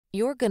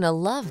You're gonna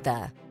love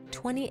the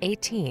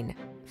 2018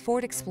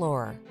 Ford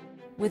Explorer.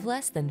 With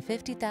less than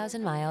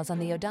 50,000 miles on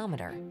the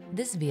odometer,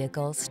 this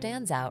vehicle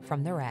stands out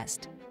from the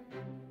rest.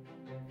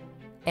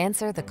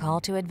 Answer the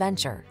call to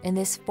adventure in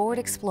this Ford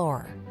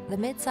Explorer, the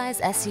midsize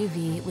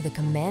SUV with a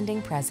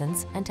commanding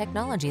presence and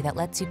technology that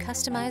lets you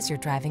customize your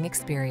driving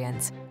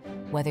experience.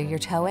 Whether you're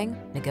towing,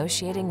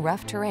 negotiating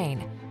rough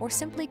terrain, or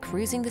simply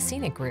cruising the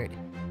scenic route,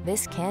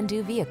 this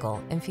can-do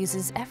vehicle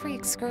infuses every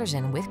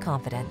excursion with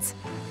confidence.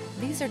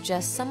 These are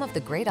just some of the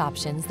great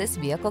options this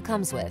vehicle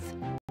comes with: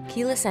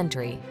 keyless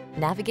entry,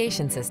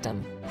 navigation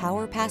system,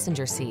 power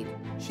passenger seat,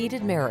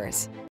 heated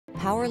mirrors,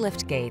 power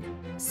liftgate,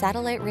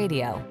 satellite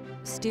radio,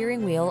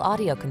 steering wheel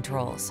audio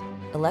controls,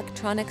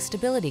 electronic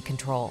stability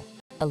control,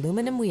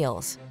 aluminum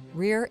wheels,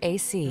 rear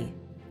AC.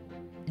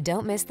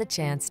 Don't miss the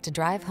chance to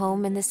drive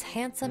home in this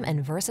handsome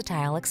and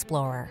versatile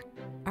Explorer.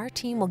 Our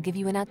team will give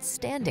you an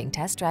outstanding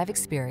test drive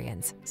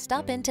experience.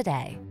 Stop in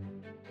today.